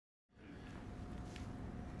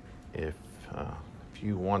If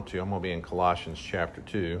you want to, I'm going to be in Colossians chapter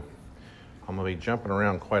 2. I'm going to be jumping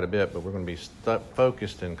around quite a bit, but we're going to be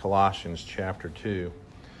focused in Colossians chapter 2.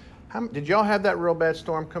 Did y'all have that real bad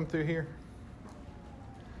storm come through here?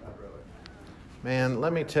 Not really. Man,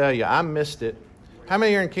 let me tell you, I missed it. How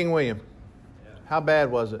many are in King William? How bad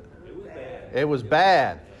was it? It was bad. It was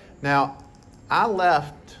bad. Now, I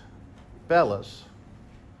left Bellas,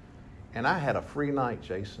 and I had a free night,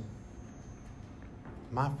 Jason.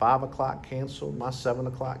 My 5 o'clock canceled. My 7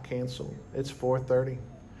 o'clock canceled. It's 4:30.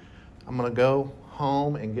 I'm going to go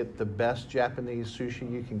home and get the best Japanese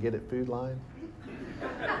sushi you can get at Food Lion.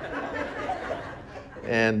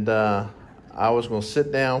 And I was going to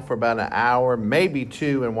sit down for about an hour, maybe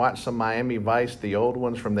 2, and watch some Miami Vice, the old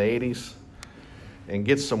ones from the 80s, and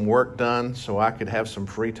get some work done so I could have some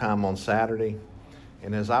free time on Saturday.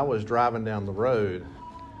 And as I was driving down the road,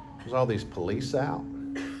 there's all these police out,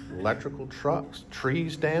 electrical trucks,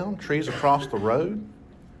 trees down, trees across the road.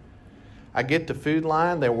 I get to Food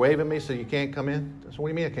Lion, they're waving me, so you can't come in. I said, what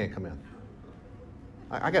do you mean I can't come in?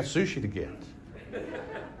 I got sushi to get.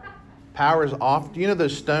 Power is off. Do you know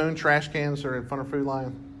those stone trash cans that are in front of Food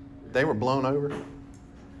Lion? They were blown over.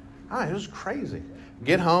 It was crazy.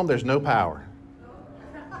 Get home, there's no power.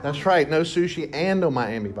 That's right, no sushi and no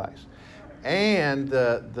Miami Vice. And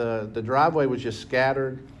the driveway was just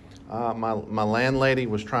scattered. My landlady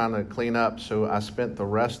was trying to clean up, so I spent the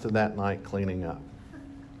rest of that night cleaning up.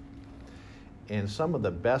 And some of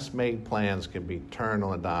the best made plans can be turned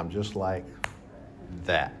on a dime just like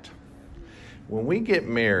that. When we get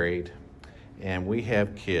married and we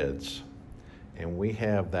have kids and we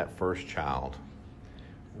have that first child,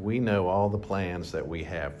 we know all the plans that we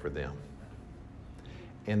have for them.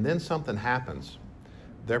 And then something happens.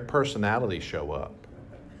 Their personalities show up.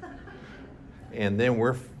 And then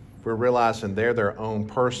we're realizing they're their own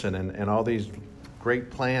person, and all these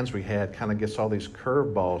great plans we had kind of gets all these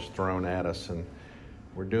curveballs thrown at us, and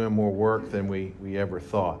we're doing more work than we ever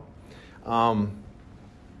thought.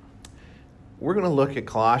 We're going to look at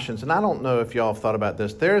Colossians, and I don't know if y'all have thought about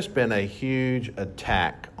this. There's been a huge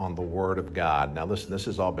attack on the Word of God. Now listen, this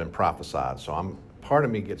has all been prophesied, so part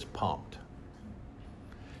of me gets pumped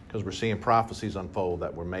because we're seeing prophecies unfold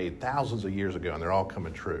that were made thousands of years ago, and they're all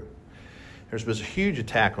coming true. There's been a huge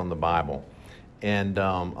attack on the Bible, and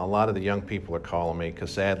a lot of the young people are calling me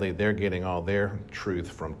because sadly they're getting all their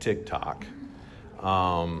truth from TikTok.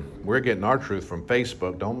 We're getting our truth from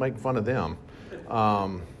Facebook. Don't make fun of them.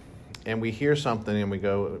 And we hear something and we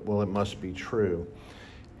go, well, it must be true.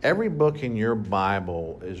 Every book in your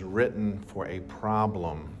Bible is written for a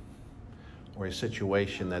problem or a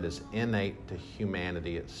situation that is innate to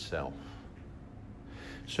humanity itself.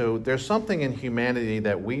 So there's something in humanity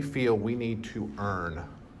that we feel we need to earn.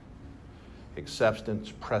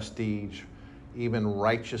 Acceptance, prestige, even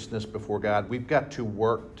righteousness before God. We've got to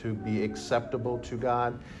work to be acceptable to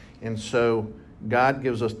God. And so God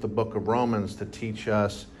gives us the book of Romans to teach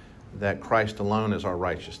us that Christ alone is our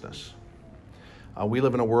righteousness. We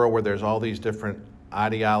live in a world where there's all these different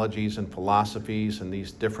ideologies and philosophies and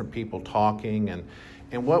these different people talking.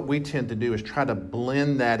 And what we tend to do is try to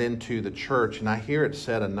blend that into the church. And I hear it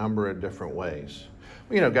said a number of different ways.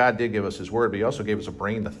 Well, God did give us His Word, but He also gave us a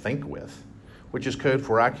brain to think with, which is code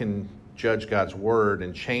for I can judge God's Word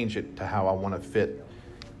and change it to how I want to fit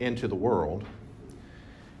into the world.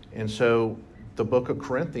 And so the book of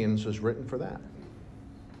Corinthians is written for that.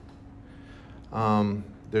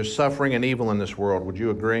 There's suffering and evil in this world. Would you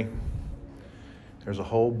agree? There's a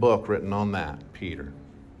whole book written on that, Peter.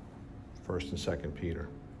 1st and 2nd Peter.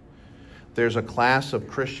 There's a class of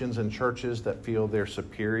Christians and churches that feel they're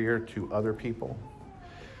superior to other people.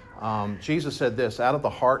 Jesus said this, out of the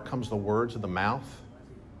heart comes the words of the mouth.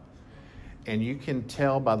 And you can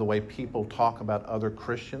tell by the way people talk about other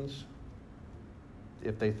Christians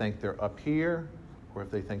if they think they're up here or if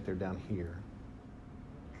they think they're down here.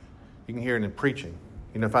 You can hear it in preaching.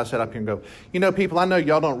 If I sit up here and go, people, I know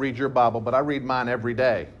y'all don't read your Bible, but I read mine every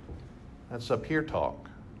day. That's up here talk.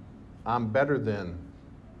 I'm better than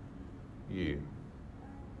you.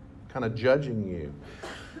 Kind of judging you.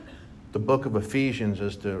 The book of Ephesians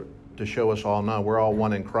is to show us all, no, we're all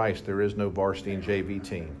one in Christ. There is no varsity and JV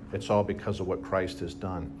team. It's all because of what Christ has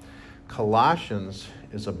done. Colossians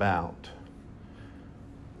is about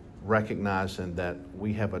recognizing that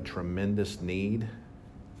we have a tremendous need,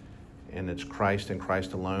 and it's Christ and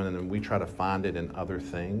Christ alone, and then we try to find it in other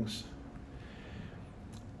things.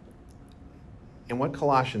 And what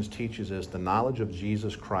Colossians teaches is the knowledge of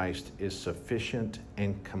Jesus Christ is sufficient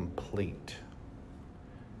and complete.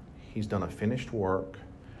 He's done a finished work.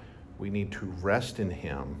 We need to rest in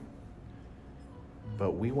Him,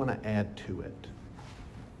 but we want to add to it.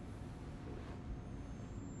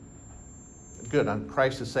 good.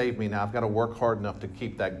 Christ has saved me. Now I've got to work hard enough to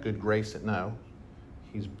keep that good grace. No,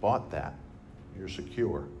 he's bought that. You're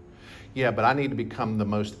secure. Yeah, but I need to become the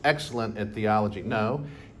most excellent at theology. No,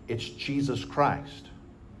 it's Jesus Christ.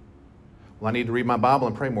 Well, I need to read my Bible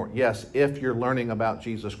and pray more. Yes, if you're learning about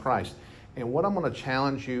Jesus Christ. And what I'm going to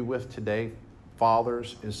challenge you with today,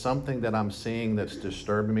 fathers, is something that I'm seeing that's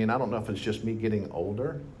disturbing me. And I don't know if it's just me getting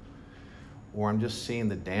older or I'm just seeing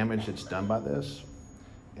the damage that's done by this.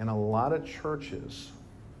 In a lot of churches,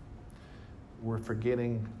 we're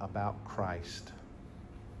forgetting about Christ.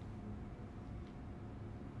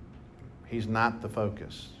 He's not the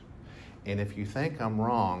focus. And if you think I'm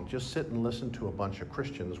wrong, just sit and listen to a bunch of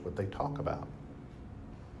Christians, what they talk about.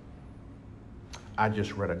 I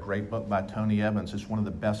just read a great book by Tony Evans. It's one of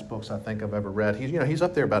the best books I think I've ever read. He's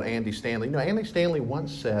up there about Andy Stanley. Andy Stanley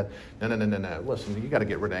once said, no. Listen, you got to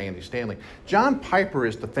get rid of Andy Stanley. John Piper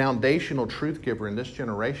is the foundational truth giver in this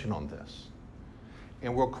generation on this.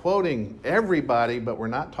 And we're quoting everybody, but we're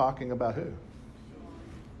not talking about who?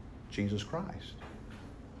 Jesus Christ.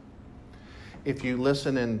 If you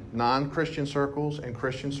listen in non-Christian circles and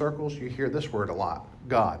Christian circles, you hear this word a lot.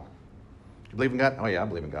 God. You believe in God? Oh yeah, I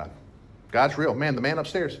believe in God. God's real. Man, the man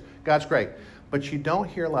upstairs, God's great. But you don't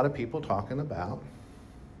hear a lot of people talking about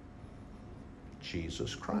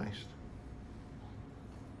Jesus Christ.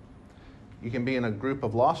 You can be in a group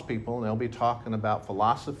of lost people and they'll be talking about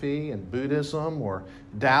philosophy and Buddhism or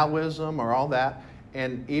Taoism or all that.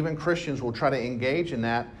 And even Christians will try to engage in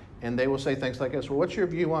that and they will say things like this. Well, what's your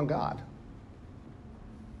view on God?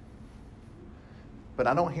 But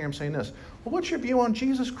I don't hear him saying this. Well, what's your view on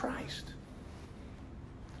Jesus Christ?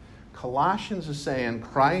 Colossians is saying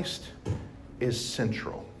Christ is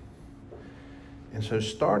central. And so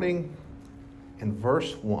starting in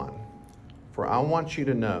verse 1, for I want you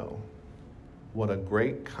to know what a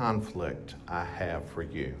great conflict I have for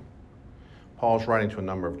you. Paul's writing to a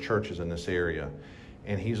number of churches in this area,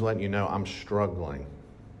 and he's letting you know I'm struggling.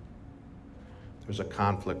 There's a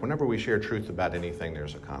conflict. Whenever we share truth about anything,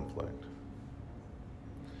 there's a conflict.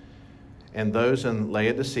 And those in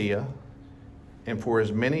Laodicea, and for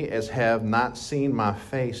as many as have not seen my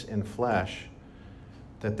face in flesh,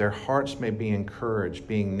 that their hearts may be encouraged,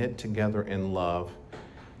 being knit together in love,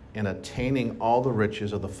 and attaining all the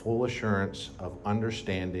riches of the full assurance of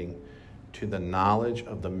understanding to the knowledge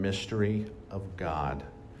of the mystery of God,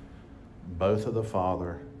 both of the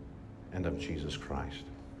Father and of Jesus Christ.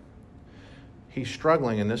 He's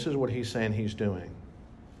struggling, and this is what he's saying he's doing.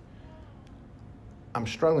 I'm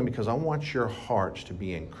struggling because I want your hearts to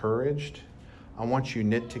be encouraged. I want you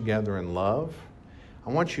knit together in love.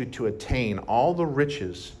 I want you to attain all the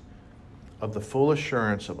riches of the full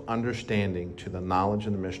assurance of understanding to the knowledge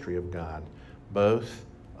and the mystery of God, both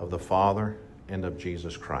of the Father and of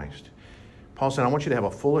Jesus Christ. Paul said, I want you to have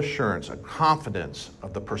a full assurance, a confidence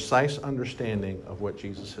of the precise understanding of what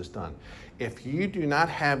Jesus has done. If you do not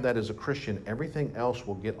have that as a Christian, everything else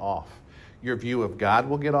will get off. Your view of God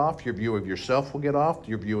will get off. Your view of yourself will get off.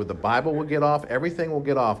 Your view of the Bible will get off. Everything will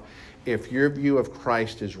get off if your view of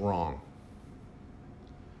Christ is wrong.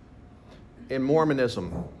 In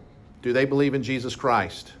Mormonism, do they believe in Jesus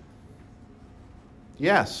Christ?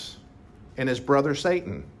 Yes. And his brother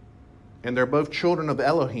Satan. And they're both children of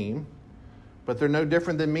Elohim, but they're no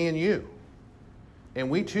different than me and you. And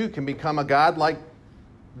we too can become a God like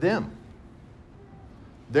them.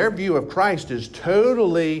 Their view of Christ is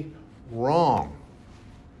totally wrong.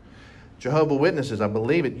 Jehovah's Witnesses, I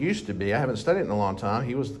believe it used to be, I haven't studied it in a long time,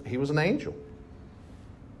 he was an angel.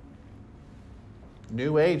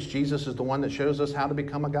 New Age, Jesus is the one that shows us how to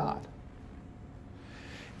become a God.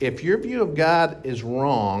 If your view of God is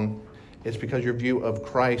wrong, it's because your view of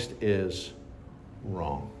Christ is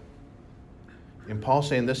wrong. And Paul's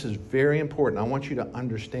saying this is very important. I want you to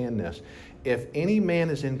understand this. If any man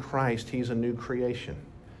is in Christ, he's a new creation.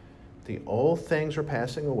 The old things are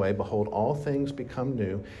passing away. Behold, all things become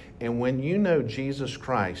new. And when you know Jesus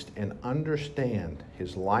Christ and understand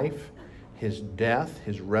his life, his death,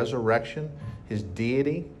 his resurrection, his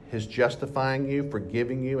deity, his justifying you,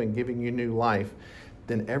 forgiving you, and giving you new life,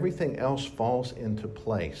 then everything else falls into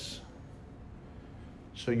place.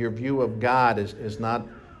 So your view of God is not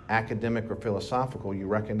academic or philosophical. You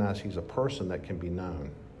recognize he's a person that can be known.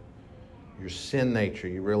 Your sin nature,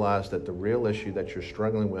 you realize that the real issue that you're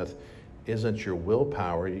struggling with isn't your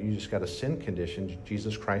willpower. You just got a sin condition.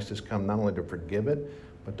 Jesus Christ has come not only to forgive it,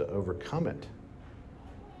 but to overcome it.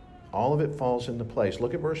 All of it falls into place.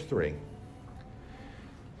 Look at verse 3.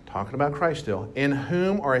 Talking about Christ still. In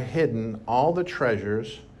whom are hidden all the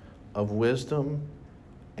treasures of wisdom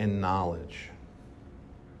and knowledge.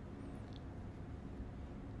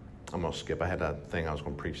 I'm going to skip. I had a thing I was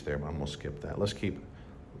going to preach there, but I'm going to skip that. Let's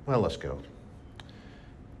go.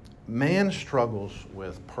 Man struggles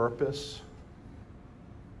with purpose,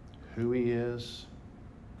 who he is,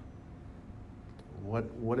 what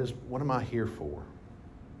am I here for?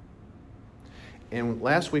 And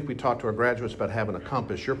last week we talked to our graduates about having a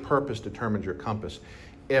compass. Your purpose determines your compass.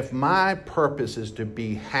 If my purpose is to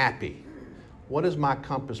be happy, what does my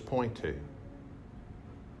compass point to?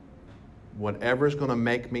 Whatever's going to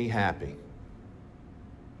make me happy.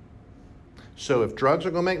 So if drugs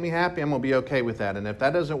are going to make me happy, I'm going to be okay with that. And if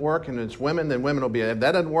that doesn't work and it's women, then women will be. If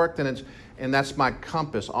that doesn't work, and that's my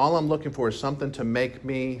compass. All I'm looking for is something to make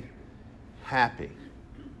me happy.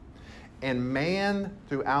 And man,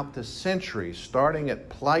 throughout the centuries, starting at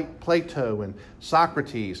Plato and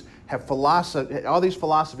Socrates, have all these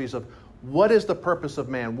philosophies of what is the purpose of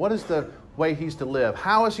man? What is the way he's to live?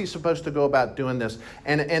 How is he supposed to go about doing this?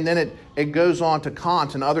 And then it goes on to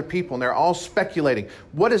Kant and other people, and they're all speculating.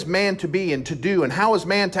 What is man to be and to do? And how is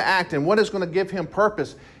man to act? And what is going to give him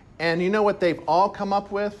purpose? And you know what they've all come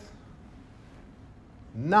up with?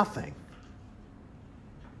 Nothing.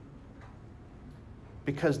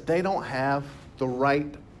 Because they don't have the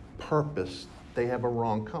right purpose. They have a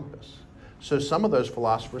wrong compass. So some of those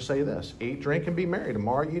philosophers say this: eat, drink, and be merry.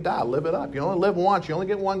 Tomorrow you die. Live it up. You only live once. You only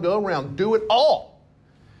get one go around. Do it all.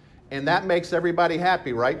 And that makes everybody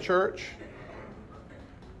happy, right, church?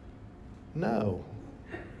 No.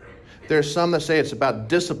 There's some that say it's about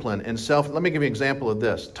discipline and self. Let me give you an example of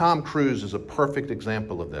this. Tom Cruise is a perfect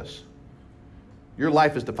example of this. Your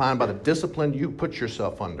life is defined by the discipline you put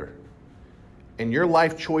yourself under. And your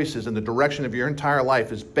life choices and the direction of your entire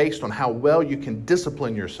life is based on how well you can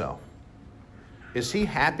discipline yourself. Is he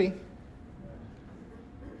happy?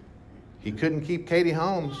 He couldn't keep Katie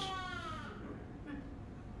Holmes.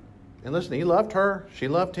 And listen, he loved her. She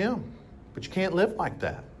loved him. But you can't live like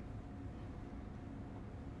that.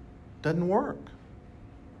 Doesn't work.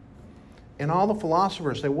 And all the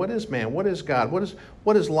philosophers say, what is man? What is God?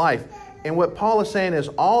 What is life? And what Paul is saying is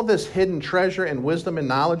all this hidden treasure and wisdom and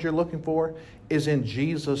knowledge you're looking for is in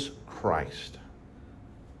Jesus Christ.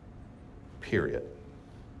 Period.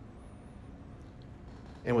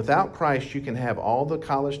 And without Christ, you can have all the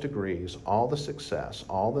college degrees, all the success,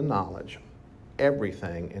 all the knowledge,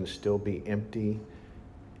 everything, and still be empty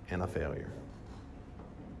and a failure.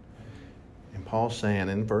 And Paul's saying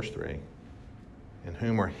in verse 3, in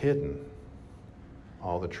whom are hidden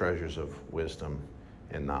all the treasures of wisdom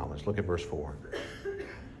and knowledge. Look at verse 4.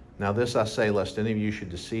 Now this I say, lest any of you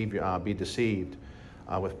should be deceived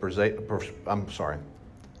Now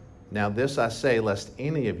this I say, lest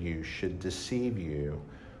any of you should deceive you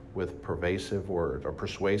with persuasive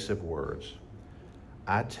words.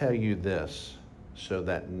 I tell you this, so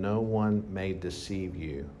that no one may deceive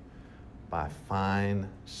you by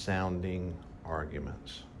fine-sounding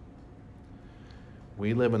arguments.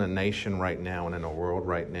 We live in a nation right now and in a world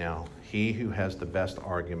right now. He who has the best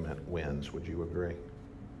argument wins. Would you agree?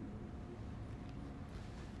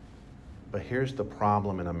 But here's the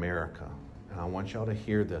problem in America. And I want y'all to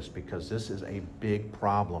hear this because this is a big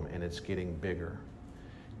problem and it's getting bigger.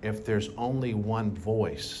 If there's only one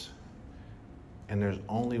voice and there's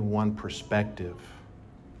only one perspective,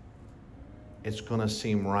 it's going to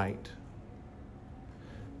seem right.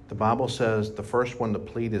 The Bible says the first one to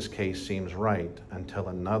plead his case seems right until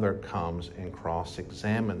another comes and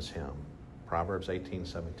cross-examines him. Proverbs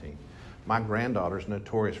 18:17. My granddaughter's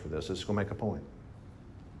notorious for this. This is going to make a point.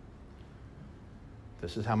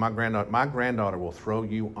 This is how my granddaughter will throw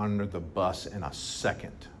you under the bus in a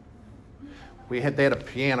second. They had a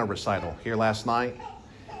piano recital here last night.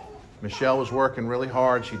 Michelle was working really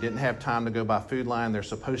hard. She didn't have time to go by Food Line. They're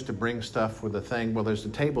supposed to bring stuff for the thing. Well, the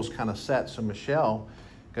table's kind of set. So Michelle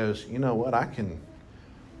goes, you know what,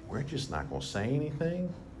 we're just not going to say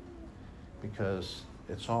anything because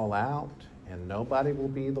it's all out and nobody will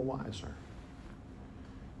be the wiser.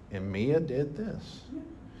 And Mia did this.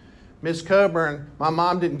 Miss Coburn, my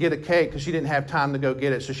mom didn't get a cake because she didn't have time to go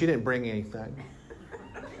get it, so she didn't bring anything.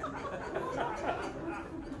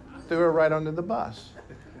 Threw her right under the bus.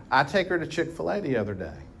 I take her to Chick-fil-A the other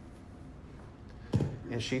day.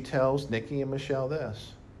 And she tells Nikki and Michelle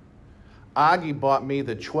this. Augie bought me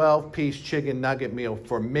the 12-piece chicken nugget meal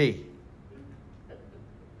for me.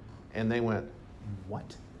 And they went,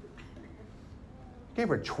 what? Gave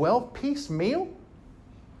her a 12-piece meal?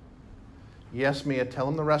 Yes, Mia, tell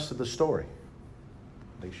them the rest of the story.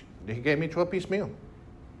 He gave me a 12-piece meal.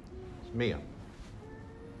 It's Mia.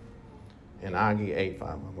 And Augie ate 5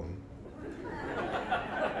 of them.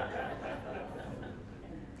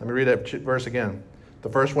 Let me read that verse again. The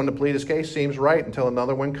first one to plead his case seems right until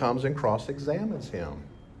another one comes and cross-examines him.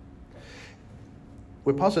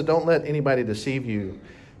 When Paul said, don't let anybody deceive you,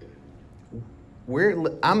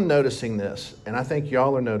 I'm noticing this, and I think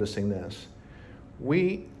y'all are noticing this. Let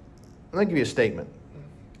me give you a statement.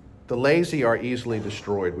 The lazy are easily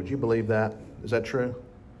destroyed. Would you believe that? Is that true?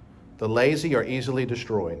 The lazy are easily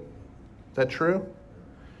destroyed. Is that true?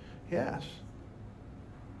 Yes.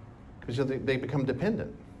 Because they become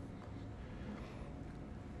dependent.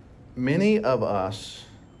 Many of us,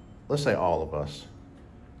 let's say all of us,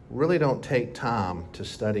 really don't take time to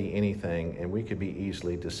study anything, and we could be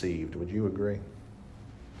easily deceived. Would you agree?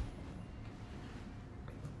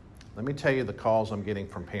 Let me tell you the calls I'm getting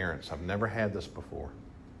from parents. I've never had this before.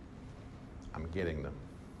 I'm getting them.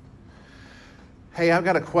 Hey, I've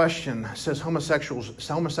got a question. It says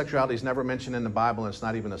homosexuality is never mentioned in the Bible, and it's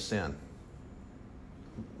not even a sin.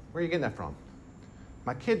 Where are you getting that from?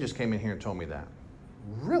 My kid just came in here and told me that.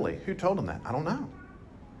 Really? Who told them that? I don't know.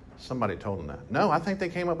 Somebody told them that. No, I think they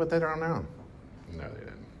came up with that on their own. No, they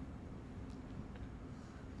didn't.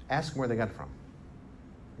 Ask them where they got it from.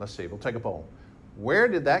 Let's see. We'll take a poll. Where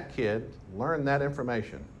did that kid learn that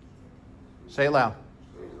information? Say it loud.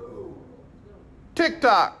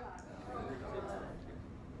 TikTok.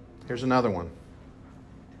 Here's another one.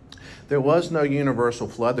 There was no universal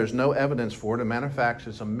flood. There's no evidence for it.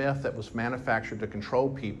 It's a myth that was manufactured to control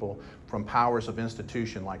people from powers of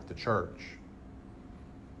institution like the church.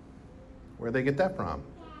 Where'd they get that from?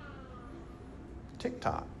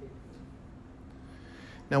 TikTok.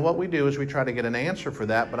 Now what we do is we try to get an answer for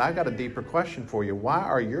that, but I've got a deeper question for you. Why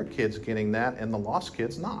are your kids getting that and the lost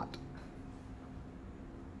kids not?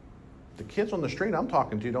 The kids on the street I'm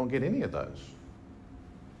talking to don't get any of those.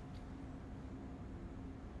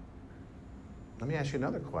 Let me ask you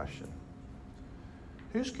another question.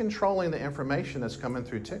 Who's controlling the information that's coming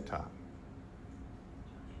through TikTok?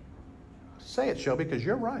 Say it, Shelby, because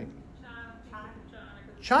you're right.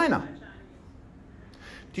 China.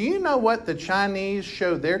 Do you know what the Chinese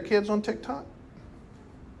show their kids on TikTok?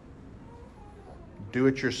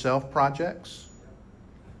 Do-it-yourself projects,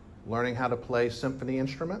 learning how to play symphony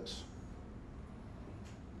instruments,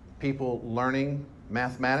 people learning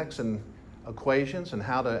mathematics and equations and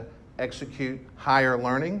how to execute higher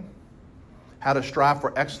learning, how to strive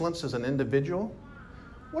for excellence as an individual.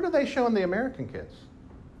 What are they showing the American kids?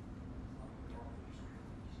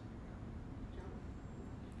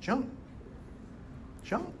 Junk.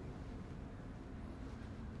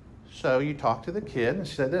 So you talk to the kid and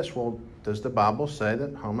say this, well, does the Bible say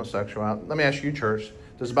that homosexuality, let me ask you, church,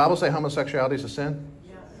 does the Bible say homosexuality is a sin?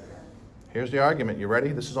 Yes. Here's the argument. You ready?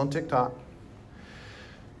 This is on TikTok.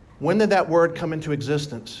 When did that word come into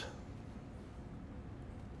existence?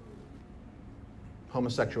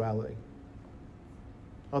 Homosexuality.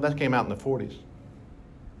 Oh, that came out in the 40s.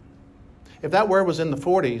 If that word was in the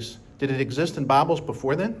 40s, did it exist in Bibles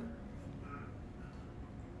before then?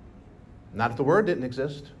 Not if the word didn't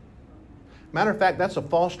exist. Matter of fact, that's a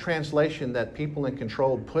false translation that people in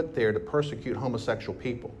control put there to persecute homosexual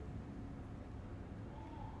people.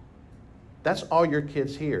 That's all your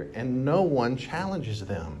kids hear, and no one challenges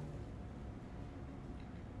them.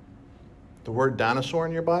 The word dinosaur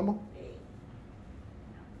in your Bible?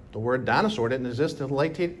 The word dinosaur didn't exist until the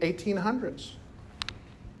late 1800s.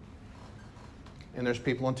 And there's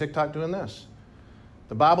people on TikTok doing this.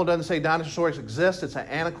 The Bible doesn't say dinosaurs exist. It's an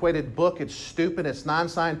antiquated book. It's stupid. It's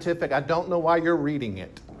non-scientific. I don't know why you're reading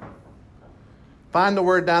it. Find the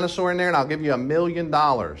word dinosaur in there and I'll give you $1 million.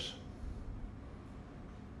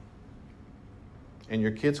 And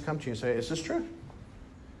your kids come to you and say, is this true?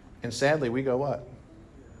 And sadly, we go what?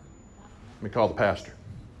 We call the pastor.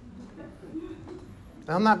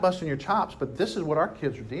 Now, I'm not busting your chops, but this is what our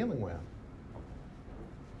kids are dealing with.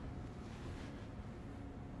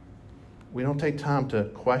 We don't take time to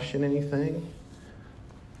question anything.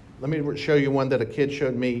 Let me show you one that a kid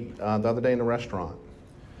showed me the other day in a restaurant.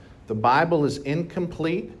 The Bible is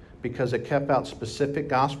incomplete because it kept out specific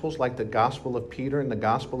gospels like the Gospel of Peter and the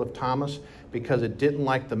Gospel of Thomas because it didn't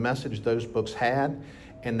like the message those books had,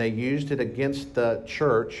 and they used it against the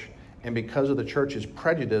church, and because of the church's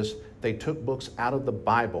prejudice, they took books out of the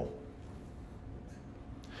Bible.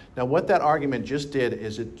 Now, what that argument just did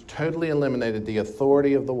is it totally eliminated the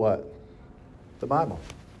authority of the what? The Bible.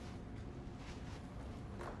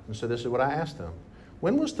 And so this is what I asked them.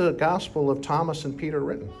 When was the Gospel of Thomas and Peter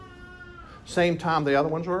written? Same time the other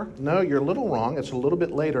ones were? No, you're a little wrong. It's a little bit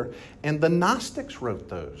later. And the Gnostics wrote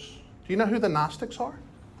those. Do you know who the Gnostics are?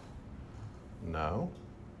 No.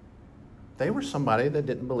 They were somebody that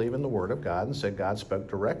didn't believe in the Word of God and said God spoke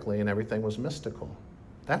directly and everything was mystical.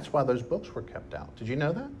 That's why those books were kept out. Did you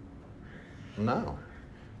know that? No.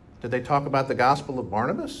 Did they talk about the Gospel of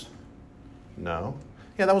Barnabas? No.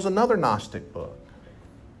 Yeah, that was another Gnostic book.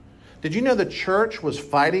 Did you know the church was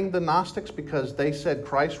fighting the Gnostics because they said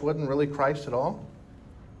Christ wasn't really Christ at all?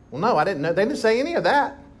 Well, no, I didn't know. They didn't say any of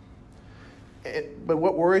that. But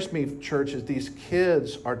what worries me, church, is these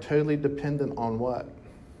kids are totally dependent on what?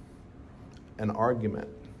 An argument.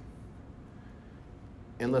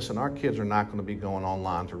 And listen, our kids are not going to be going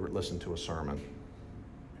online to listen to a sermon.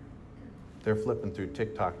 They're flipping through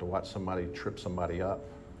TikTok to watch somebody trip somebody up.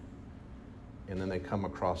 And then they come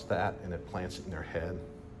across that and it plants it in their head.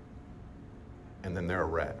 And then they're a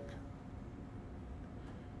wreck.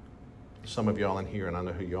 Some of y'all in here, and I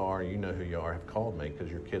know who you are, you know who you are, have called me because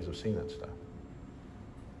your kids have seen that stuff.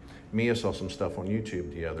 Mia saw some stuff on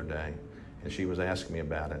YouTube the other day, and she was asking me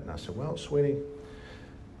about it. And I said, well, sweetie,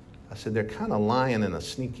 I said, they're kind of lying in a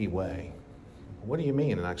sneaky way. What do you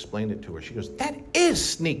mean? And I explained it to her. She goes, that is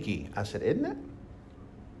sneaky. I said, isn't it?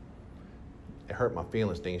 It hurt my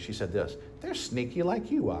feelings, Dean. She said this, they're sneaky like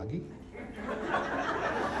you, Augie.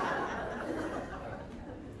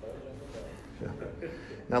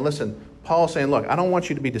 Now listen, Paul's saying, look, I don't want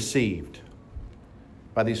you to be deceived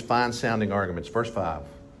by these fine-sounding arguments. Verse 5.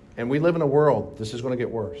 And we live in a world, this is going to get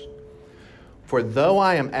worse. For though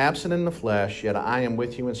I am absent in the flesh, yet I am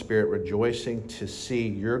with you in spirit, rejoicing to see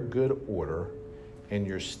your good order and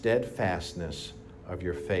your steadfastness of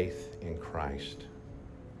your faith in Christ.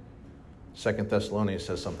 2 Thessalonians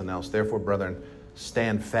says something else. Therefore, brethren,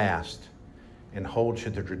 stand fast and hold to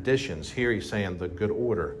the traditions. Here he's saying the good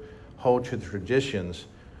order. Hold to the traditions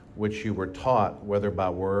which you were taught, whether by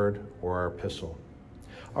word or our epistle.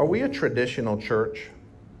 Are we a traditional church?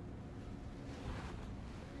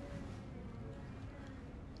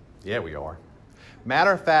 Yeah, we are.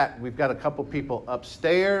 Matter of fact, we've got a couple people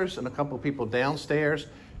upstairs and a couple people downstairs.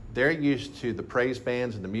 They're used to the praise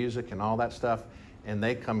bands and the music and all that stuff, and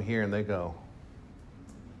they come here and they go.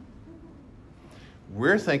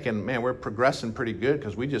 We're thinking, man, we're progressing pretty good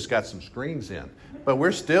because we just got some screens in. But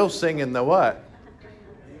we're still singing the what?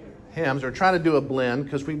 Hymns. We're trying to do a blend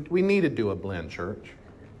because we need to do a blend, church.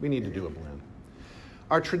 We need to do a blend.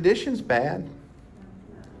 Are traditions bad?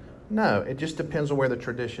 No, it just depends on where the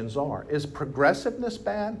traditions are. Is progressiveness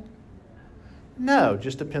bad? No,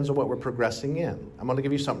 just depends on what we're progressing in. I'm going to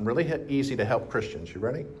give you something really easy to help Christians. You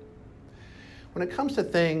ready? When it comes to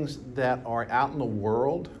things that are out in the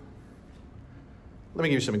world, let me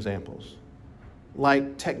give you some examples.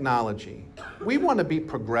 Like technology. We want to be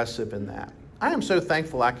progressive in that. I am so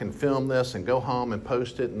thankful I can film this and go home and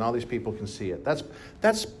post it and all these people can see it.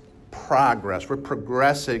 That's progress. We're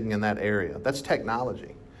progressing in that area. That's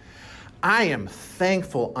technology. I am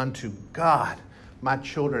thankful unto God my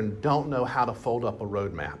children don't know how to fold up a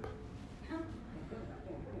road map.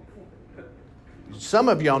 Some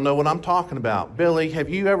of y'all know what I'm talking about. Billy, have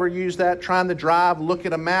you ever used that? Trying to drive, look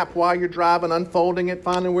at a map while you're driving, unfolding it,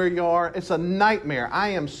 finding where you are. It's a nightmare. I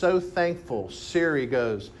am so thankful. Siri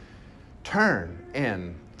goes, turn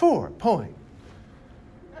in 4 point.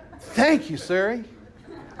 Thank you, Siri.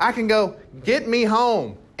 I can go, get me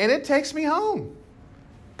home. And it takes me home.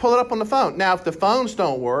 Pull it up on the phone. Now, if the phones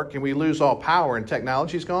don't work and we lose all power and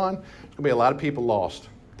technology's gone, there's going to be a lot of people lost.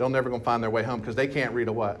 They're never going to find their way home because they can't read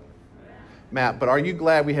a what? Map. But are you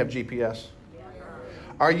glad we have GPS?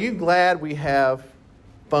 Are you glad we have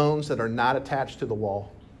phones that are not attached to the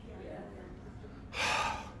wall?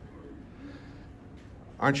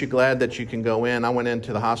 Aren't you glad that you can go in? I went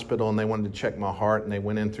into the hospital and they wanted to check my heart, and they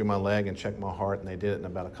went in through my leg and checked my heart, and they did it in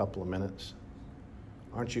about a couple of minutes.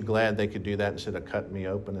 Aren't you glad they could do that instead of cutting me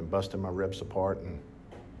open and busting my ribs apart? And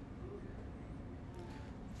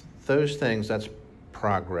those things, that's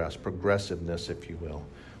progress, progressiveness, if you will.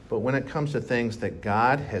 But when it comes to things that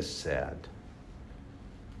God has said,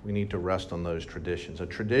 we need to rest on those traditions. A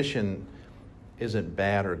tradition isn't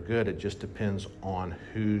bad or good. It just depends on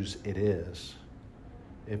whose it is.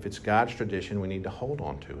 If it's God's tradition, we need to hold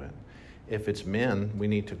on to it. If it's men, we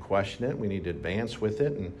need to question it. We need to advance with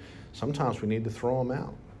it. And sometimes we need to throw them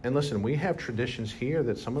out. And listen, we have traditions here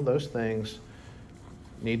that some of those things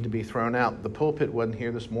need to be thrown out. The pulpit wasn't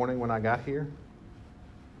here this morning when I got here.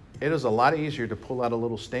 It is a lot easier to pull out a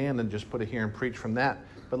little stand and just put it here and preach from that.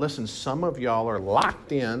 But listen, some of y'all are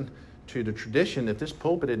locked in to the tradition that this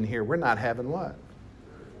pulpit isn't here. We're not having what?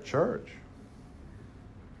 Church.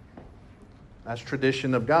 That's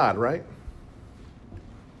tradition of God, right?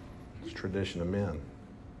 It's tradition of men.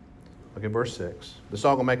 Look at verse 6. This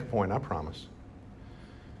all going to make a point, I promise.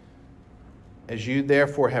 As you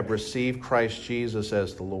therefore have received Christ Jesus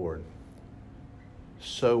as the Lord,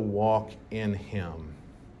 so walk in him,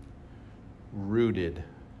 rooted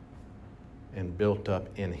and built up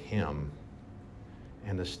in him,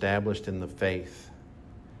 and established in the faith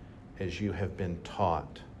as you have been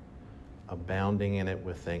taught, abounding in it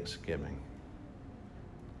with thanksgiving.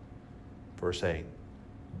 Verse 8,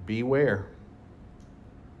 beware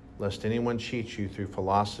lest anyone cheat you through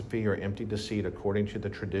philosophy or empty deceit according to the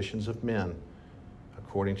traditions of men,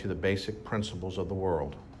 according to the basic principles of the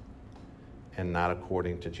world, and not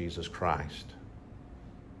according to Jesus Christ.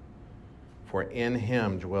 For in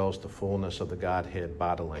him dwells the fullness of the Godhead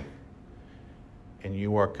bodily, and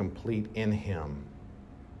you are complete in him,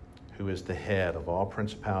 who is the head of all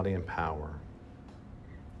principality and power.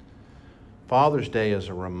 Father's Day is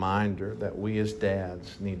a reminder that we as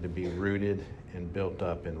dads need to be rooted and built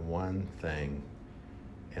up in one thing,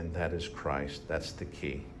 and that is Christ. That's the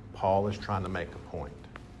key. Paul is trying to make a point.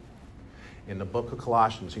 In the book of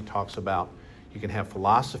Colossians, he talks about you can have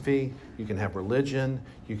philosophy, you can have religion,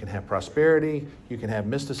 you can have prosperity, you can have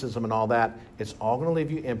mysticism and all that. It's all going to leave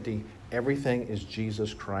you empty. Everything is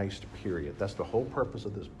Jesus Christ, period. That's the whole purpose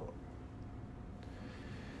of this book.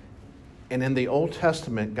 And in the Old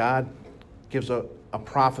Testament, God gives a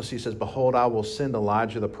prophecy. He says, behold, I will send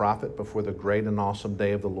Elijah the prophet before the great and awesome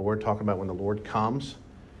day of the Lord, talking about when the Lord comes.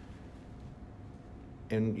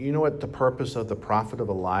 And you know what the purpose of the prophet of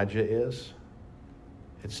Elijah is?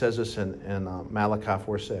 It says this in Malachi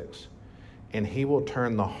 4:6. And he will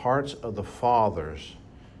turn the hearts of the fathers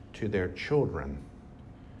to their children,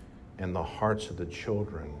 and the hearts of the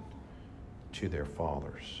children to their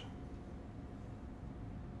fathers.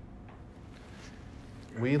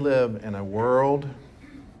 We live in a world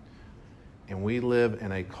and we live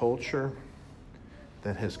in a culture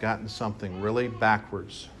that has gotten something really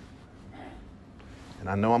backwards. And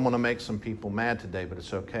I know I'm going to make some people mad today, but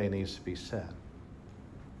it's okay. It needs to be said.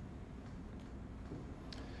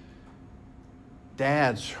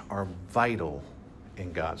 Dads are vital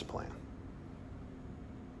in God's plan.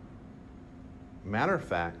 Matter of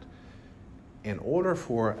fact, in order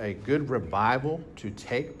for a good revival to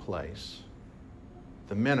take place,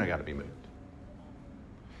 the men have got to be moved.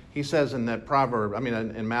 He says in that proverb,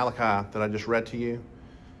 in Malachi that I just read to you,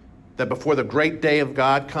 that before the great day of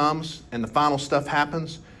God comes and the final stuff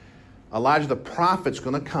happens, Elijah the prophet's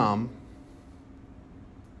going to come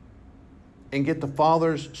and get the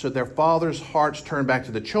fathers, so their fathers' hearts turn back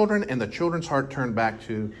to the children and the children's heart turn back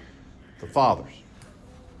to the fathers.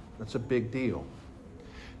 That's a big deal.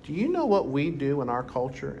 Do you know what we do in our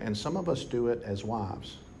culture? And some of us do it as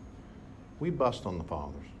wives. We bust on the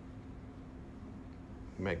fathers.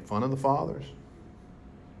 We make fun of the fathers.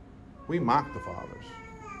 We mock the fathers.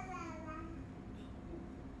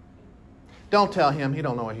 Don't tell him. He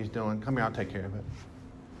don't know what he's doing. Come here, I'll take care of it.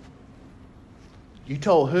 You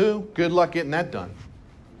told who? Good luck getting that done.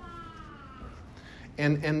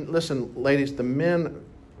 And listen, ladies, the men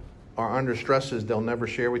are under stresses they'll never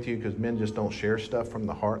share with you because men just don't share stuff from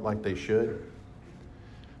the heart like they should.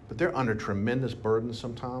 But they're under tremendous burden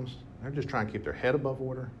sometimes. They're just trying to keep their head above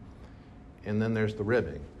water. And then there's the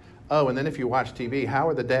ribbing. Oh, and then if you watch TV, how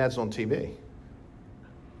are the dads on TV?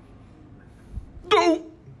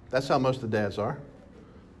 That's how most of the dads are.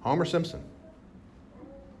 Homer Simpson.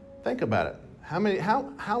 Think about it.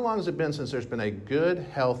 How long has it been since there's been a good,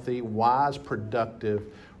 healthy, wise, productive,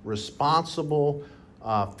 responsible,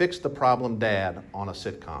 fix the problem dad on a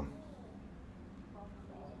sitcom?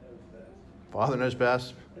 Father knows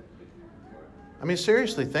best.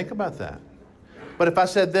 Seriously, think about that. But if I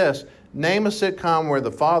said this, name a sitcom where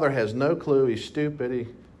the father has no clue, he's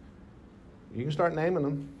stupid, you can start naming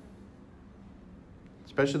them.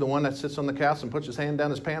 Especially the one that sits on the couch and puts his hand down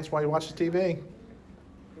his pants while he watches TV.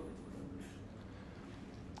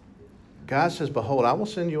 God says, behold, I will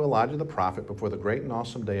send you Elijah the prophet before the great and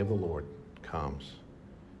awesome day of the Lord comes.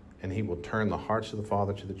 And he will turn the hearts of the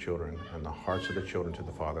father to the children and the hearts of the children to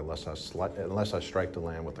the father, unless I strike the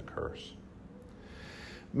land with a curse.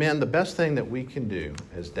 Men, the best thing that we can do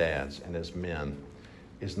as dads and as men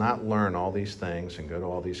is not learn all these things and go to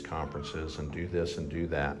all these conferences and do this and do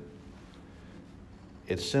that.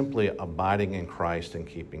 It's simply abiding in Christ and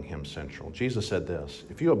keeping him central. Jesus said this,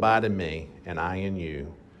 if you abide in me and I in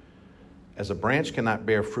you, as a branch cannot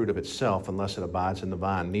bear fruit of itself unless it abides in the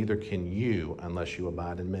vine, neither can you unless you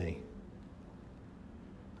abide in me.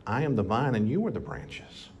 I am the vine and you are the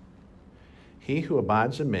branches. He who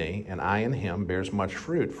abides in me and I in him bears much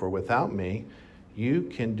fruit, for without me you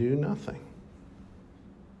can do nothing.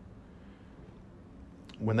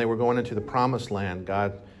 When they were going into the promised land,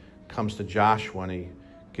 God comes to Joshua and he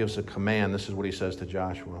gives a command. This is what he says to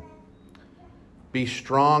Joshua. Be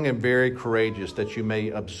strong and very courageous, that you may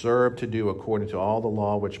observe to do according to all the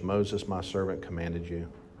law which Moses my servant commanded you.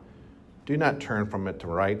 Do not turn from it to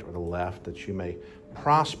right or the left, that you may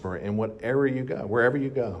prosper in wherever you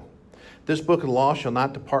go. This book of the law shall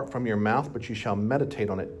not depart from your mouth, but you shall meditate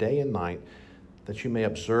on it day and night, that you may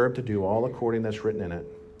observe to do all according that's written in it.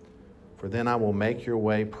 For then I will make your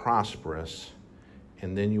way prosperous,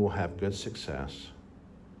 and then you will have good success.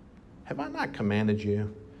 Have I not commanded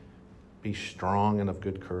you? Be strong and of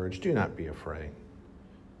good courage. Do not be afraid.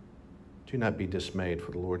 Do not be dismayed,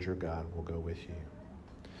 for the Lord your God will go with you.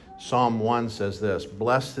 Psalm 1 says this,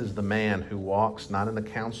 Blessed is the man who walks not in the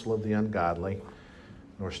counsel of the ungodly,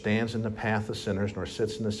 nor stands in the path of sinners, nor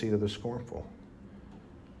sits in the seat of the scornful.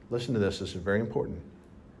 Listen to this. This is very important.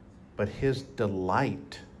 But his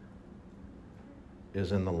delight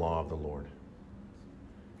is in the law of the Lord.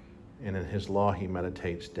 And in his law he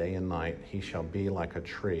meditates day and night. He shall be like a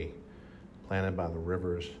tree planted by the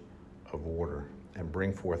rivers of water and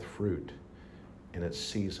bring forth fruit in its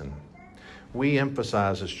season. We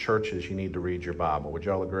emphasize as churches you need to read your Bible. Would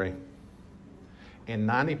y'all agree? And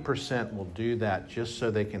 90% will do that just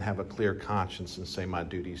so they can have a clear conscience and say, my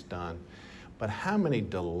duty's done. But how many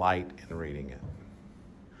delight in reading it?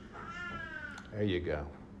 There you go.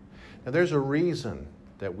 Now, there's a reason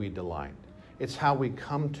that we delight. It's how we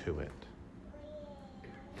come to it.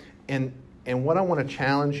 And what I want to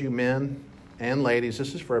challenge you men and ladies,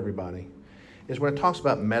 this is for everybody, is when it talks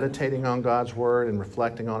about meditating on God's word and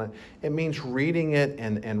reflecting on it, it means reading it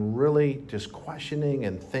and really just questioning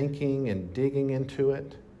and thinking and digging into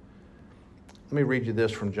it. Let me read you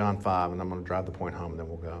this from John 5, and I'm going to drive the point home, and then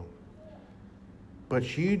we'll go.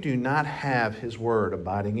 But you do not have his word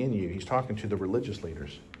abiding in you. He's talking to the religious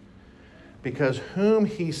leaders. Because whom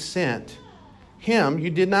he sent, him you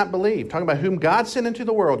did not believe. Talking about whom God sent into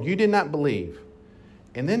the world, you did not believe.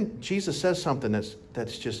 And then Jesus says something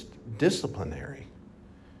that's just disciplinary.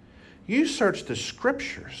 You search the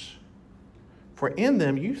scriptures, for in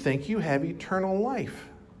them you think you have eternal life.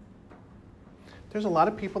 There's a lot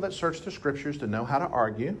of people that search the scriptures to know how to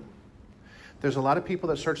argue. There's a lot of people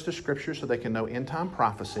that search the scriptures so they can know end-time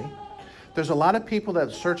prophecy. There's a lot of people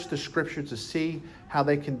that search the scriptures to see how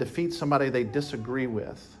they can defeat somebody they disagree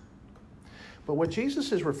with. But what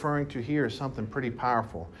Jesus is referring to here is something pretty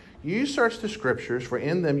powerful. You search the scriptures, for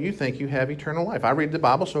in them you think you have eternal life. I read the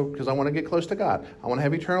Bible because I want to get close to God. I want to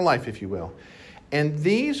have eternal life, if you will. And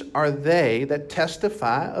these are they that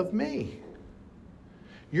testify of me.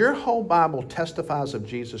 Your whole Bible testifies of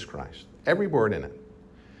Jesus Christ, every word in it.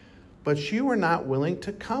 But you are not willing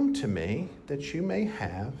to come to me that you may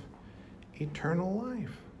have eternal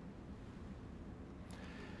life.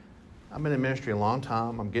 I've been in ministry a long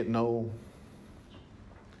time. I'm getting old.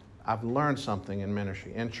 I've learned something in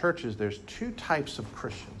ministry. In churches, there's two types of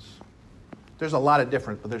Christians. There's a lot of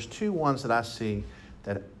different, but there's two ones that I see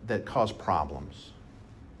that cause problems.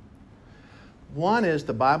 One is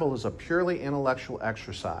the Bible is a purely intellectual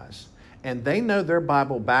exercise, and they know their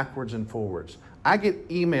Bible backwards and forwards. I get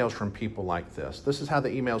emails from people like this. This is how the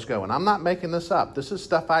emails go, and I'm not making this up. This is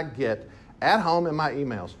stuff I get at home in my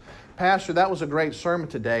emails. Pastor, that was a great sermon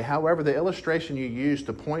today. However, the illustration you used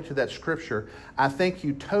to point to that scripture, I think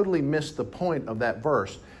you totally missed the point of that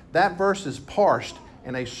verse. That verse is parsed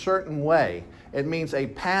in a certain way. It means a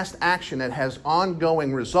past action that has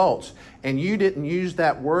ongoing results, and you didn't use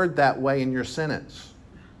that word that way in your sentence.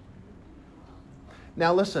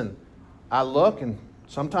 Now listen, I look, and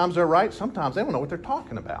sometimes they're right, sometimes they don't know what they're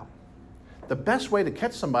talking about. The best way to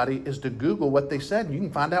catch somebody is to Google what they said, and you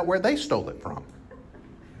can find out where they stole it from.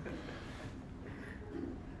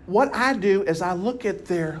 What I do is I look at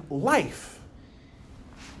their life.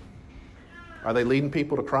 Are they leading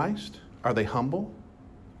people to Christ? Are they humble?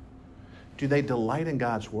 Do they delight in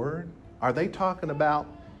God's word? Are they talking about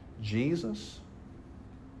Jesus?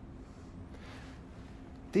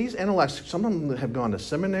 These intellects, some of them have gone to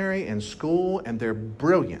seminary and school, and they're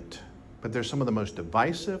brilliant, but they're some of the most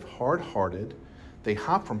divisive, hard-hearted. They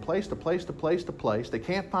hop from place to place to place to place. They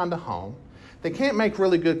can't find a home. They can't make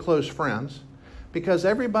really good close friends because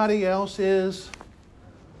everybody else is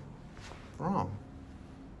wrong.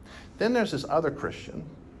 Then there's this other Christian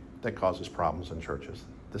that causes problems in churches.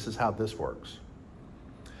 This is how this works.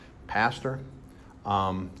 Pastor,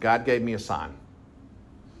 God gave me a sign.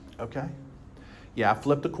 Okay. Yeah, I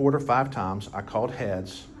flipped a quarter 5 times. I called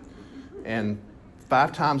heads. And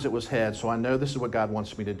 5 times it was heads, so I know this is what God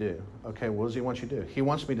wants me to do. Okay, what does he want you to do? He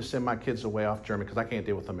wants me to send my kids away off Germany because I can't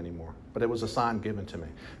deal with them anymore. But it was a sign given to me.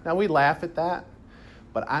 Now, we laugh at that,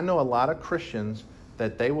 but I know a lot of Christians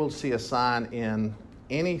that they will see a sign in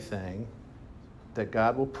anything that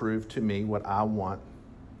God will prove to me what I want,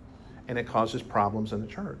 and it causes problems in the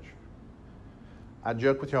church. I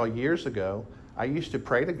joked with y'all years ago, I used to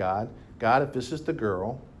pray to God, God, if this is the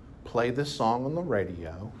girl, play this song on the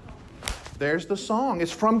radio. There's the song.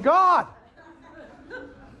 It's from God.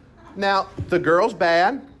 Now, the girl's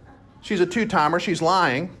bad. She's a two-timer. She's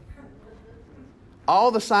lying.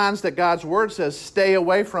 All the signs that God's word says stay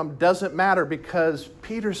away from doesn't matter because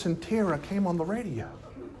Peter Cetera came on the radio.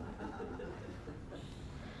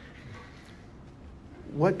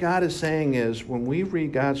 What God is saying is when we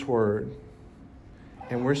read God's word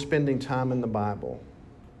and we're spending time in the Bible,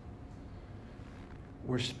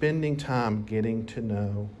 we're spending time getting to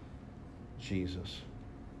know Jesus.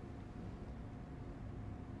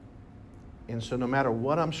 And so no matter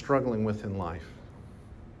what I'm struggling with in life,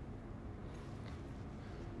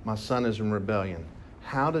 my son is in rebellion.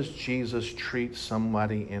 How does Jesus treat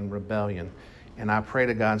somebody in rebellion? And I pray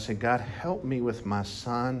to God and say, God, help me with my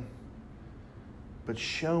son, but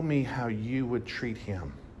show me how you would treat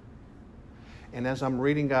him. And as I'm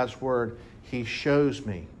reading God's word, he shows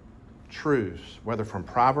me truths, whether from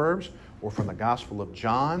Proverbs or from the Gospel of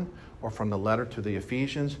John or from the letter to the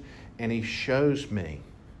Ephesians, and he shows me.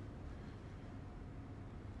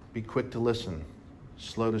 Be quick to listen,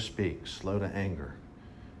 slow to speak, slow to anger.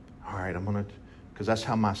 All right, because that's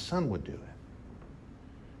how my son would do it.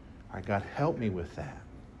 All right, God, help me with that.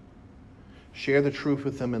 Share the truth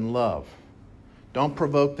with them in love. Don't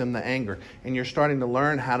provoke them to anger. And you're starting to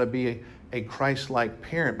learn how to be a Christ-like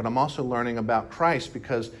parent, but I'm also learning about Christ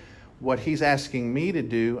because what he's asking me to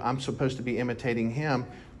do, I'm supposed to be imitating him.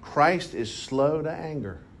 Christ is slow to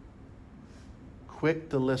anger, quick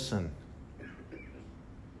to listen.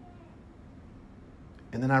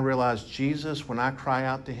 And then I realized Jesus, when I cry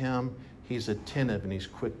out to him, he's attentive and he's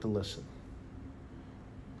quick to listen.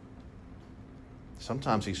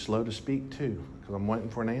 Sometimes he's slow to speak too, because I'm waiting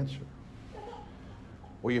for an answer.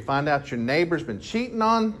 Or you find out your neighbor's been cheating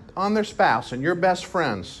on their spouse and you're best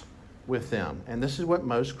friends with them. And this is what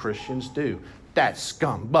most Christians do. That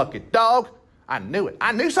scum bucket dog, I knew it.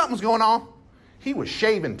 I knew something was going on. He was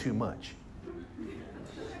shaving too much.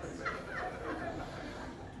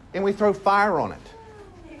 And we throw fire on it.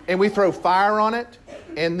 And we throw fire on it,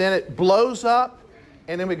 and then it blows up,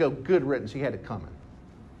 and then we go, good riddance, he had it coming.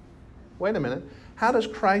 Wait a minute. How does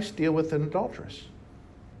Christ deal with an adulteress?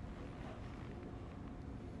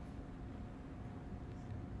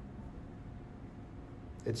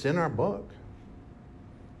 It's in our book.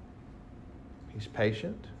 He's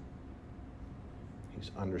patient.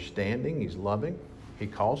 He's understanding. He's loving. He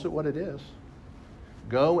calls it what it is.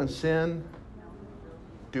 Go and sin.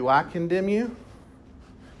 Do I condemn you?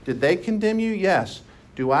 Did they condemn you? Yes.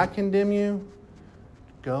 Do I condemn you?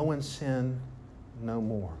 Go and sin no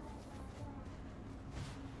more.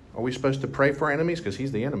 Are we supposed to pray for our enemies? Because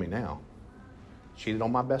he's the enemy now. Cheated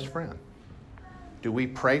on my best friend. Do we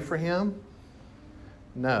pray for him?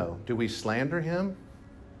 No. Do we slander him?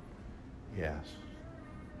 Yes.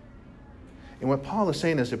 And what Paul is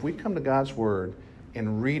saying is if we come to God's word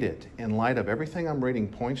and read it in light of everything I'm reading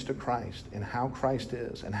points to Christ and how Christ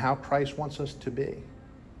is and how Christ wants us to be,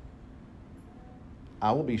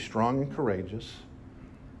 I will be strong and courageous.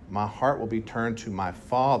 My heart will be turned to my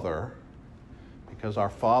Father because our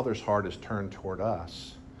Father's heart is turned toward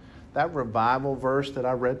us. That revival verse that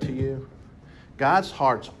I read to you, God's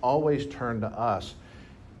heart's always turned to us.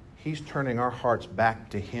 He's turning our hearts back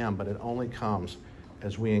to him, but it only comes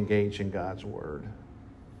as we engage in God's word.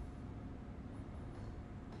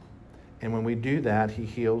 And when we do that, he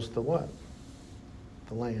heals the what?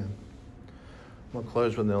 The land. I'm going to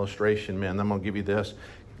close with an illustration, men. I'm going to give you this.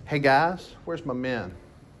 Hey, guys, where's my men?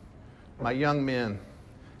 My young men.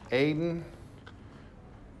 Aiden.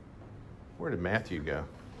 Where did Matthew go?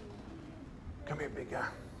 Come here, big guy.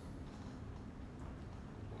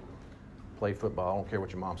 Play football. I don't care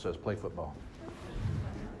what your mom says. Play football.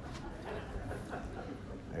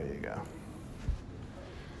 There you go.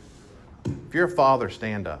 If you're a father,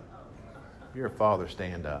 stand up. If you're a father,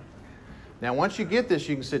 stand up. Now, once you get this,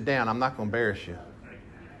 you can sit down. I'm not going to embarrass you.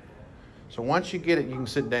 So once you get it, you can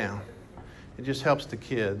sit down. It just helps the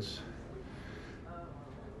kids.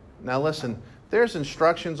 Now, listen, there's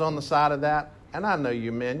instructions on the side of that. And I know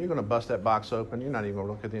you men, you're going to bust that box open. You're not even going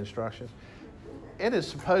to look at the instructions. It is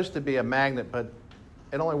supposed to be a magnet, but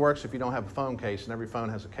it only works if you don't have a phone case, and every phone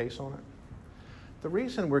has a case on it. The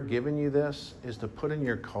reason we're giving you this is to put in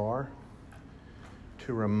your car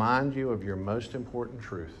to remind you of your most important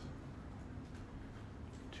truth.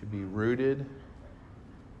 To be rooted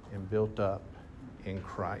and built up in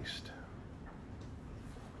Christ.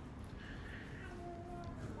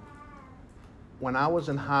 When I was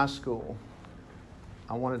in high school,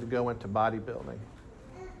 I wanted to go into bodybuilding.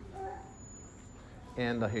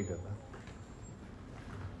 And here you go.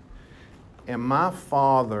 And my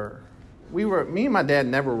father, me and my dad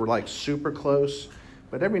never were like super close,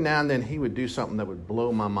 but every now and then he would do something that would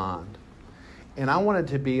blow my mind. And I wanted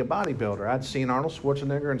to be a bodybuilder. I'd seen Arnold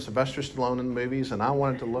Schwarzenegger and Sylvester Stallone in the movies, and I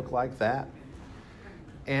wanted to look like that.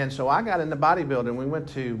 And so I got into bodybuilding. We went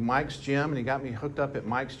to Mike's gym, and he got me hooked up at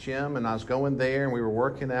Mike's gym, and I was going there, and we were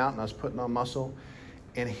working out, and I was putting on muscle.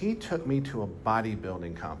 And he took me to a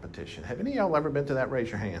bodybuilding competition. Have any of y'all ever been to that? Raise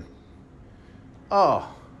your hand.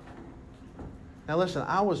 Oh. Now listen,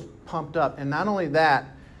 I was pumped up. And not only that,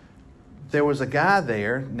 there was a guy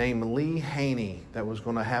there named Lee Haney that was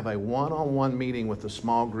going to have a one-on-one meeting with a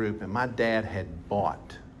small group, and my dad had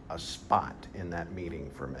bought a spot in that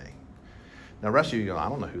meeting for me. Now, the rest of you go, I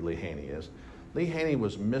don't know who Lee Haney is. Lee Haney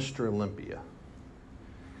was Mr. Olympia.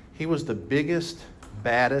 He was the biggest,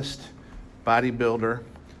 baddest bodybuilder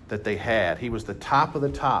that they had. He was the top of the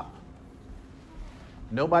top.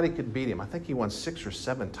 Nobody could beat him. I think he won 6 or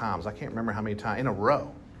 7 times. I can't remember how many times in a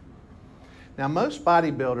row. Now, most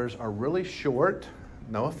bodybuilders are really short,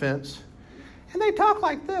 no offense, and they talk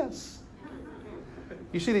like this.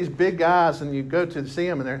 You see these big guys, and you go to see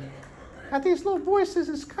them, and they're got these little voices.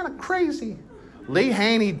 It's kind of crazy. Lee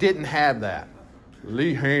Haney didn't have that.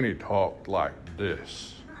 Lee Haney talked like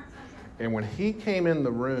this. And when he came in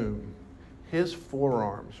the room, his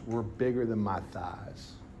forearms were bigger than my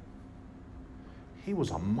thighs. He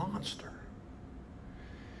was a monster.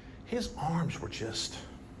 His arms were just,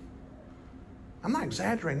 I'm not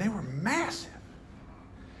exaggerating, they were massive.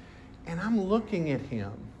 And I'm looking at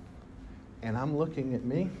him, and I'm looking at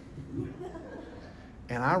me,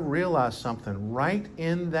 and I realized something right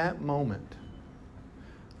in that moment.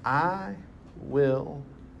 I will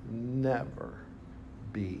never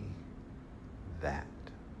be that.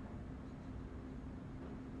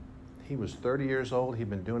 He was 30 years old. He'd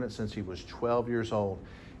been doing it since he was 12 years old.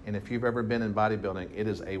 And if you've ever been in bodybuilding, it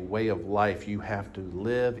is a way of life. You have to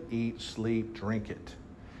live, eat, sleep, drink it.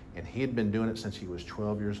 And he had been doing it since he was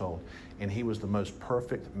 12 years old. And he was the most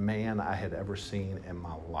perfect man I had ever seen in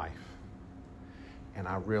my life. And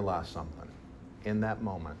I realized something in that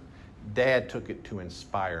moment. Dad took it to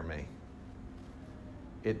inspire me.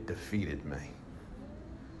 It defeated me.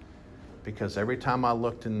 Because every time I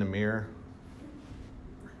looked in the mirror,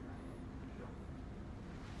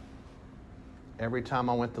 every time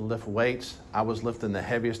I went to lift weights, I was lifting the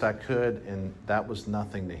heaviest I could, and that was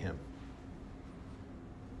nothing to him.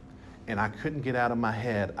 And I couldn't get out of my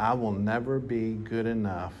head, I will never be good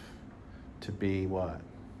enough to be what?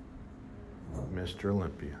 Mr.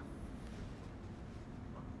 Olympia.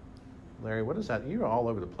 Larry, what is that? You're all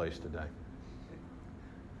over the place today.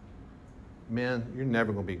 Men, you're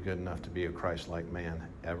never going to be good enough to be a Christ-like man,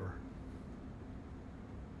 ever.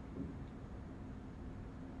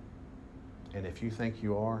 And if you think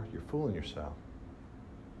you are, you're fooling yourself.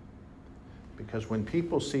 Because when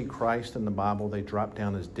people see Christ in the Bible, they drop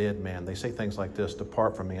down as dead man. They say things like this,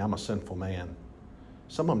 "Depart from me, I'm a sinful man."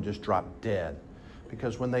 Some of them just drop dead.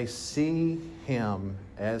 Because when they see him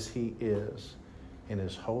as he is, in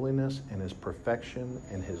his holiness and his perfection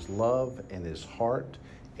and his love and his heart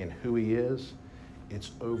and who he is,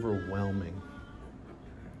 it's overwhelming.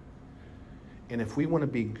 And if we want to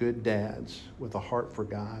be good dads with a heart for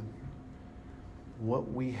God, what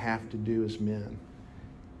we have to do as men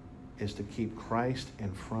is to keep Christ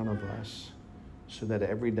in front of us so that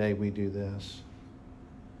every day we do this.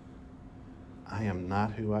 I am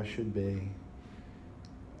not who I should be,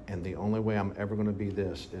 and the only way I'm ever going to be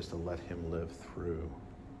this is to let him live through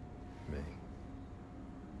me.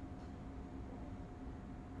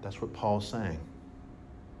 That's what Paul's saying.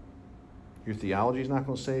 Your theology is not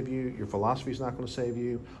going to save you. Your philosophy is not going to save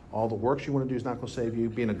you. All the works you want to do is not going to save you.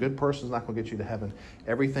 Being a good person is not going to get you to heaven.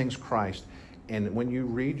 Everything's Christ. And when you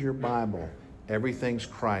read your Bible, everything's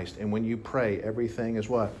Christ. And when you pray, everything is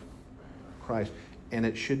what? Christ. And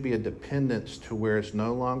it should be a dependence to where it's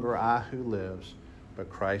no longer I who lives, but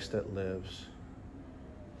Christ that lives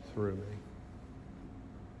through me.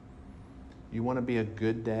 You want to be a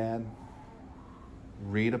good dad?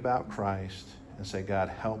 Read about Christ and say, God,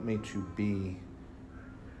 help me to be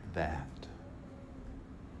that.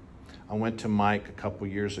 I went to Mike a couple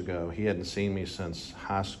years ago. He hadn't seen me since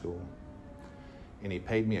high school. And he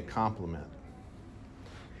paid me a compliment.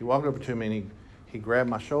 He walked over to me and he grabbed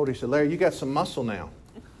my shoulder. He said, "Larry, you got some muscle now."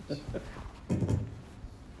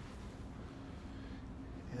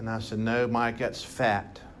 And I said, "No, Mike, that's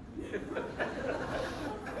fat."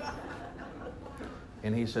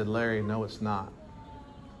 And he said, "Larry, no, it's not.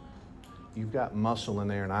 You've got muscle in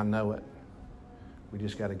there, and I know it. We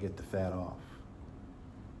just got to get the fat off.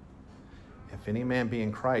 If any man be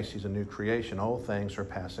in Christ, he's a new creation. Old things are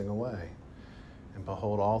passing away. And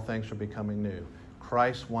behold, all things are becoming new."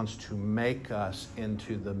 Christ wants to make us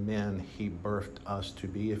into the men he birthed us to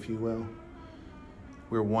be, if you will.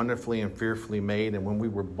 We're wonderfully and fearfully made, and when we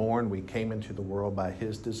were born, we came into the world by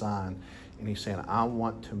His design. And He's saying, I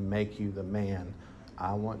want to make you the man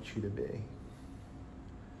I want you to be.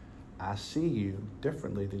 I see you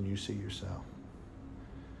differently than you see yourself.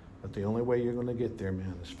 But the only way you're going to get there,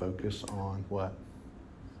 man, is focus on what?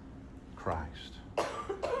 Christ.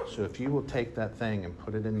 So if you will take that thing and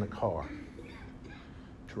put it in the car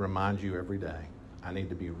to remind you every day, I need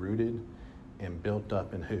to be rooted and built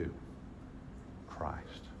up in who?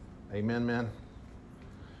 Christ. Amen, men?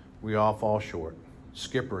 We all fall short.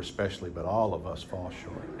 Skipper especially, but all of us fall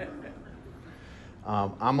short.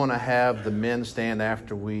 I'm going to have the men stand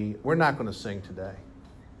after we're not going to sing today.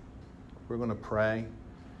 We're going to pray,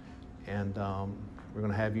 and we're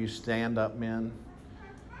going to have you stand up, men.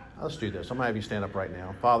 Let's do this. I'm going to have you stand up right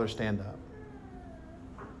now. Father, stand up.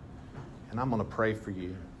 And I'm going to pray for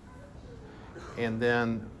you. And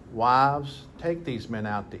then, wives, take these men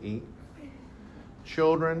out to eat.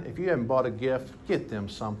 Children, if you haven't bought a gift, get them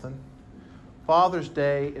something. Father's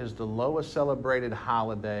Day is the lowest celebrated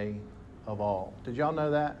holiday of all. Did y'all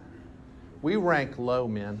know that? We rank low,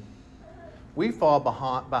 men. We fall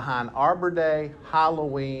behind Arbor Day,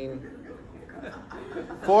 Halloween,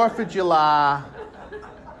 4th of July,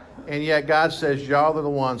 and yet God says y'all are the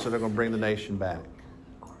ones that are going to bring the nation back.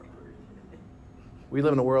 We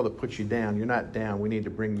live in a world that puts you down. You're not down. We need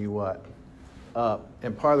to bring you what? Up.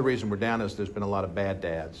 And part of the reason we're down is there's been a lot of bad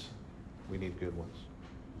dads. We need good ones.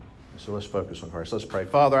 So let's focus on Christ. Let's pray.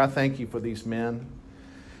 Father, I thank you for these men.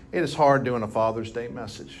 It is hard doing a Father's Day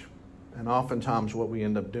message. And oftentimes what we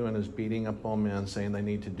end up doing is beating up on men, saying they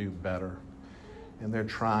need to do better. And they're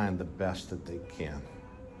trying the best that they can.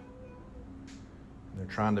 They're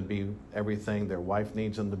trying to be everything their wife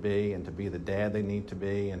needs them to be, and to be the dad they need to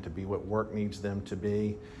be, and to be what work needs them to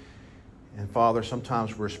be. And Father,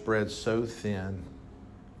 sometimes we're spread so thin,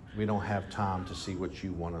 we don't have time to see what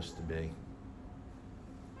you want us to be.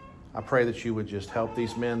 I pray that you would just help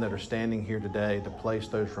these men that are standing here today to place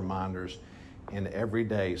those reminders, and every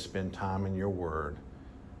day spend time in your word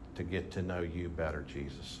to get to know you better,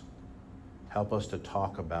 Jesus. Help us to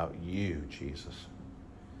talk about you, Jesus,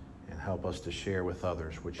 and help us to share with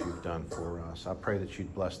others what you've done for us. I pray that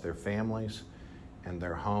you'd bless their families and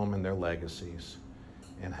their home and their legacies,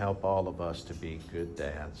 and help all of us to be good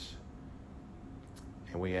dads.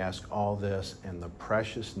 And we ask all this in the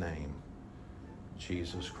precious name,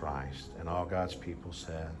 Jesus Christ. And all God's people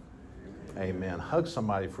said, amen. Hug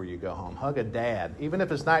somebody before you go home. Hug a dad. Even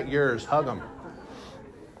if it's not yours, hug them.